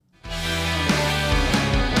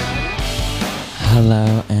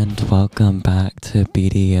Hello and welcome back to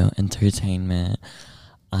BDU Entertainment.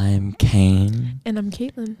 I'm Kane, And I'm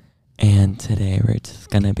Caitlin. and today we're just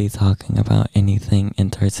gonna be talking about anything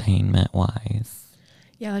entertainment-wise.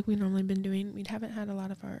 Yeah, like we normally been doing. We haven't had a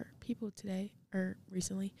lot of our people today or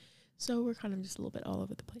recently, so we're kind of just a little bit all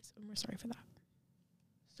over the place, and we're sorry for that.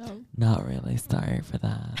 So, Not really sorry for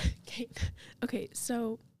that. okay,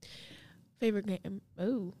 so favorite game.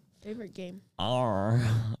 Oh, favorite game. Our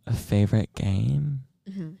favorite game,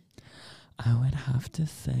 Mm-hmm. I would have to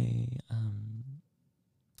say,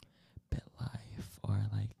 BitLife or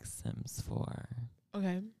like Sims 4.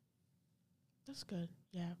 Okay, that's good.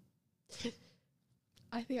 Yeah,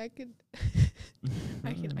 I think I could.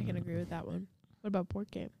 I can agree with that one. What about board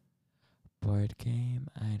game? Board game,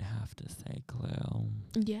 I'd have to say Clue.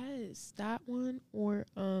 Yes, that one or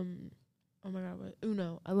oh my god, what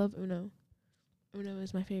Uno. I love Uno. Uno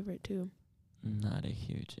is my favorite too. Not a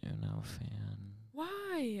huge Uno fan.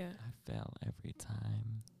 Why? I fail every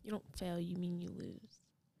time. You don't fail, you mean you lose.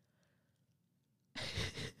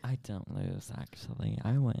 I don't lose, actually.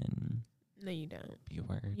 I win. No, you don't. B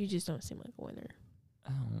word. You just don't seem like a winner.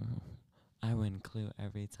 Oh. I win Clue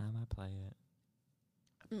every time I play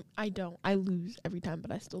it. I don't. I lose every time,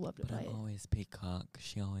 but I still love to But play I'm it. always Peacock.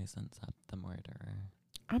 She always ends up the murderer.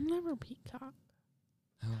 I'm never Peacock.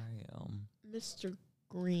 Who are you? Mr.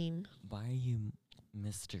 Green. Why are you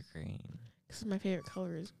Mr. Green? Because my favorite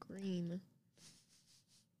color is green.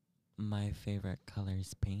 My favorite color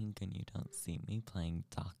is pink, and you don't see me playing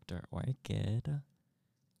Dr. Orchid.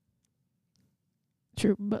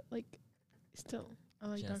 True, but, like, still, I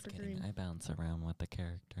like Just Dr. kidding. Green. I bounce around with the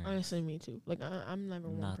characters. Honestly, me too. Like, I'm never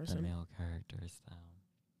one Not person. the male characters, though.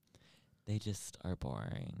 They just are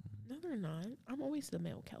boring. No, they're not. I'm always the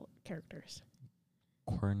male characters.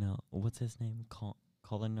 Cornel, what's his name?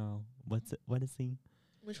 Colonel, what is he?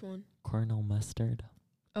 Which one? Colonel Mustard.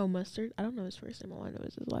 Oh, Mustard? I don't know his first name. All I know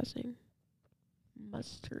is his last name.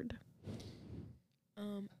 Mustard.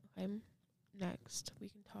 Okay. Next, we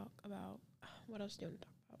can talk about what else do you want to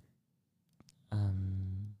talk about?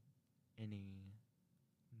 Any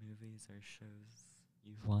movies or shows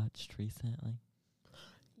you've watched recently?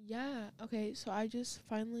 Yeah. Okay. So I just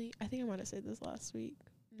finally, I think I might have said this last week.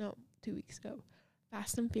 No, 2 weeks ago.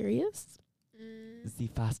 Fast and Furious. The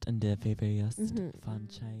Fast and the Furious Mhm.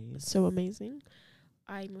 franchise. So amazing.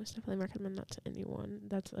 I most definitely recommend that to anyone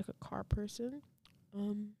that's like a car person.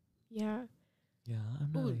 Yeah. Yeah,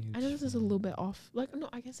 I'm not a Oh, huge I know this is a fan. little bit off. Like, no,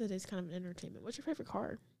 I guess it is kind of an entertainment. What's your favorite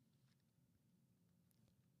car?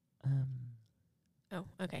 Oh,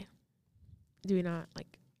 okay. Do we not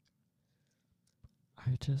like?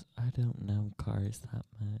 I don't know cars that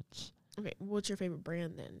much. Okay, what's your favorite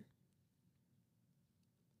brand then?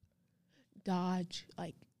 Dodge,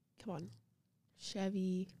 like, come on,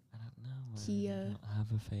 Chevy. I don't know. Kia. I don't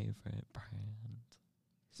have a favorite brand.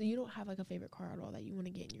 So you don't have like a favorite car at all that you want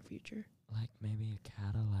to get in your future? Like maybe a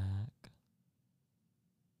Cadillac.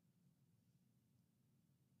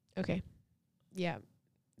 Okay, yeah,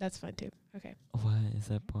 that's fine too. Okay, What, is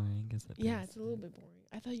it boring? Is it yeah, it's a basic? little bit boring.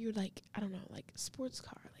 I thought you were like, I don't know, like sports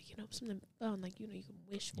car, like something fun, like you can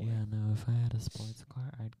wish for. Yeah, no, if I had a sports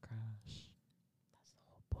car, I'd crash. That's the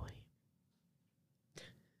whole point.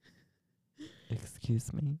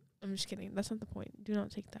 Excuse me? I'm just kidding. That's not the point. Do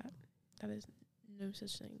not take that. That is no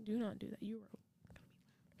such thing. Do not do that. You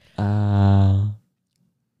are.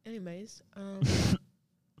 Anyways,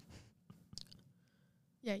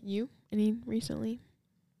 yeah, you any recently?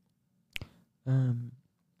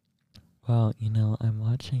 Well, I'm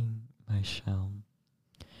watching my show,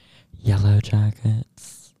 Yellow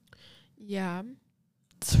Jackets. Yeah.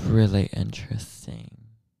 It's really interesting.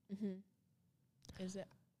 Is it?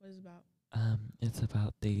 What is it about? It's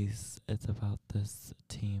about this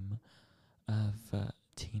team of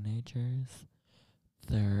teenagers.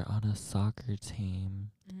 They're on a soccer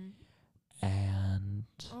team, and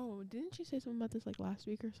Oh, didn't you say something about this like last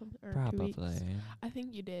week or something? Or 2 weeks? probably, I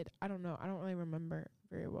think you did. I don't know. I don't really remember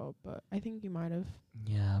very well, but I think you might have.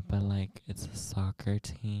 yeah, but like it's a soccer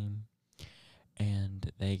team,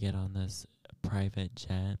 and they get on this private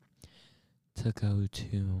jet to go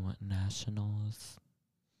to nationals.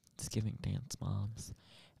 It's giving Dance Moms,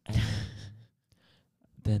 and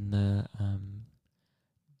then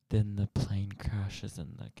the plane crashes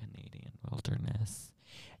in the Canadian wilderness,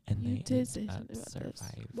 and You they did say end up something about this.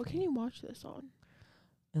 surviving. What can you watch this on?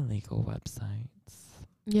 Illegal websites.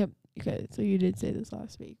 Yep. Okay, so you did say this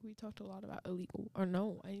last week. We talked a lot about illegal. Or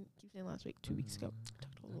no, I keep saying last week. 2 weeks ago, we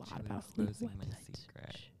talked a Don't lot you about illegal exposing my websites.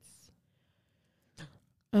 secrets.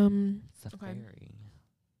 Okay. Safari.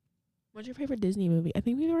 What's your favorite Disney movie? I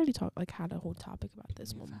think we've already talked, like, had a whole topic about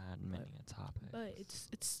this We've one. had many a topic. But it's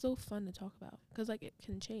still fun to talk about because, like, it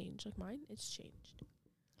can change. Like, mine, it's changed.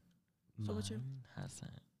 So what's your... Mine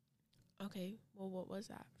hasn't. Okay, well, what was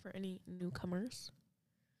that for any newcomers?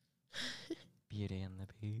 Beauty and the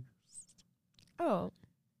Beast. Oh.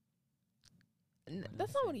 What That's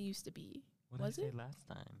is not what it? it used to be. What Was did I say it? last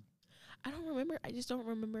time? I don't remember. I just don't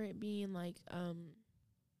remember it being, like,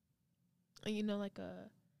 you know, like a...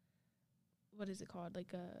 What is it called?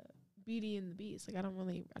 Like a Beauty and the Beast. Like, I don't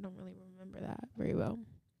really remember that very well.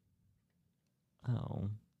 Oh.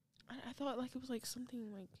 I thought, like, it was, like,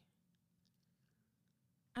 something, like...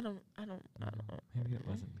 I don't know. Maybe it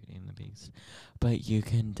wasn't Beauty and the Beast. But you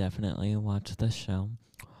can definitely watch the show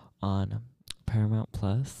on Paramount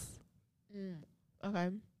Plus. Okay.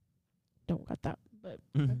 Don't got that, but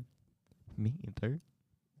okay. Me either.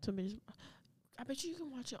 Somebody just, I bet you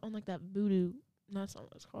can watch it on, like, that Voodoo. No, that's not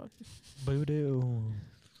what it's called. Voodoo.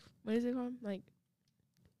 What is it called? Like...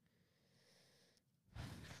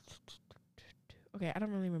 Okay, I don't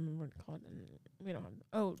really remember what it's called. We don't have...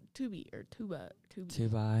 Oh, Tubi or Tuba.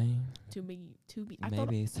 Tubi. Tubi. I thought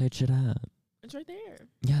Maybe. Search it up. it's right there.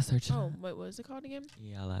 Yeah, search it Oh, up. what was it called again?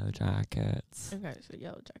 Yellow Jackets. Okay, so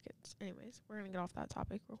Yellow Jackets. Anyways, we're going to get off that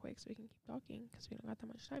topic real quick so we can keep talking because we don't got that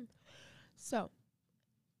much time. So.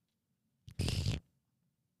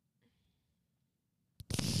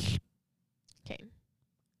 Okay.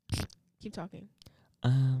 Keep talking.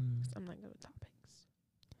 'Cause I'm not good with topics.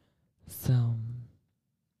 So,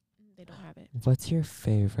 They don't have it. what's your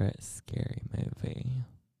favorite scary movie?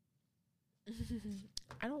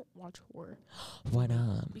 I don't watch horror. Why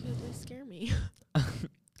not? Because they scare me.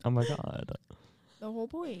 Oh my god. The whole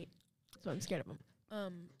point. So I'm scared of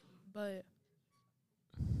them. But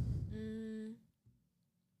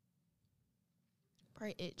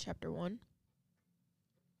probably It Chapter 1.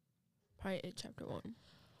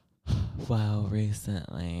 Well,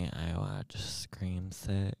 recently I watched Scream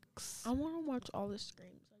 6. I want to watch all the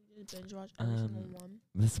Screams. I did binge watch every single one.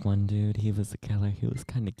 This one dude, he was a killer. He was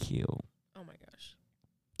kind of cute. Oh my gosh.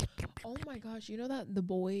 Oh my gosh. You know that the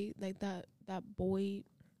boy, like that boy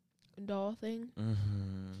doll thing?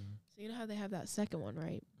 Mm-hmm. So you know how they have that second one,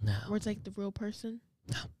 right? No. Where it's like the real person?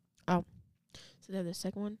 No. Oh. So they have the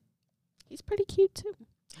second one. He's pretty cute too.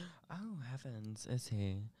 Oh, heavens. Is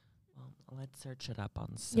he? Well, let's search it up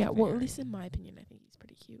on Yeah, well, at Safari. least in my opinion, I think he's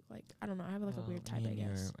pretty cute. Like, I don't know. I have like a weird type, me I and you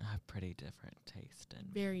guess. have pretty different taste in.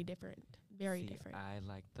 Very different. Very See, different. I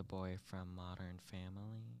like the boy from Modern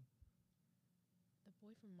Family. The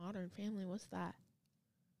boy from Modern Family, what's that?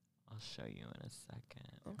 I'll show you in a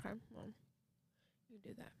second. Okay, well, you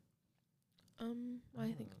do that.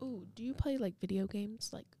 I think. Ooh, do you play like video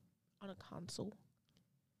games like on a console?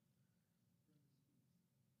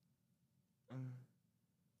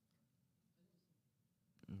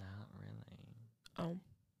 Not really. Oh.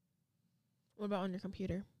 What about on your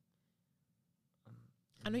computer?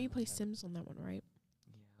 I know you play Sims on that one, right?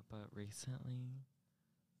 Yeah, but recently,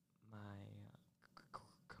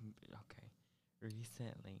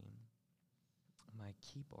 my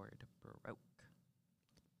keyboard broke.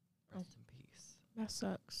 Rest in peace. That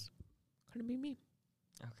sucks. Couldn't be me.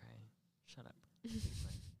 Okay, shut up.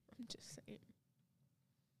 I'm just saying.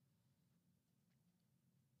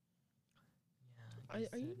 Yeah.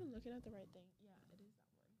 Are you even looking at the right thing? Yeah, it is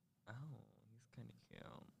that one. Oh, he's kind of cute.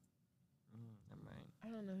 Never mind. I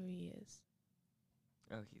don't know who he is.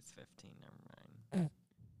 Oh, he's 15. Never mind.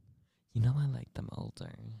 You know I like them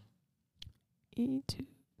older. Me too.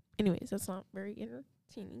 Anyways, that's not very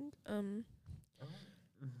entertaining.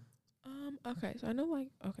 Okay, so I know, like,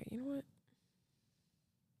 okay, you know what?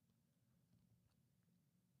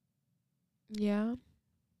 Yeah.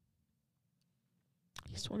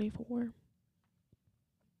 He's 24.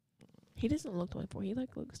 He doesn't look 24. He,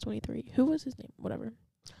 like, looks 23. Who was his name? Whatever.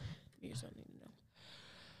 You just don't need to know.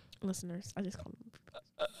 Listeners, I just called him.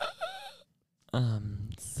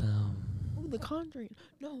 So Oh, The Conjuring.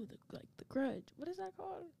 No, the Grudge. What is that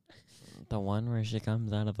called? the one where she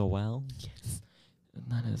comes out of the well. Yes.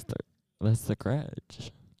 That's the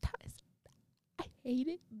Grudge. I hate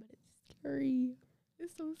it, but it's scary.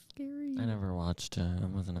 It's so scary. I never watched it. I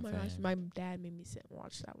wasn't Oh a my fan. gosh, my dad made me sit and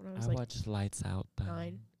watch that when I was I like watched Lights Out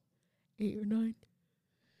though. 8 or 9.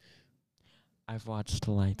 I've watched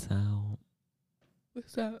Lights Out.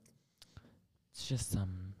 What's that? It's just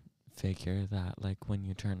some figure that, like, when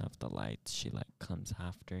you turn off the lights, she, like, comes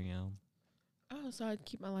after you. Oh, so I'd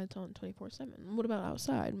keep my lights on 24/7. What about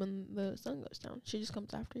outside when the sun goes down? She just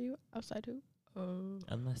comes after you? Outside who?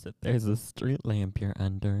 Unless if there's a street lamp you're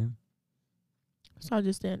under. So I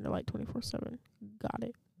just stand there like 24/7. Got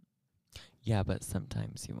it. Yeah, but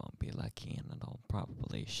sometimes you won't be lucky and it'll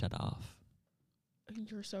probably shut off.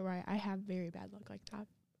 You're so right. I have very bad luck like that.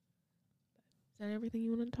 Is that everything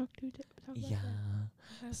you want to talk about? Yeah.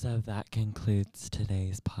 Okay. So that concludes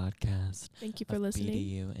today's podcast Thank you for of listening.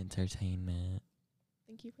 BDU Entertainment.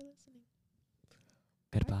 Thank you for listening.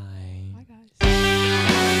 Goodbye. Bye,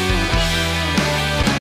 guys.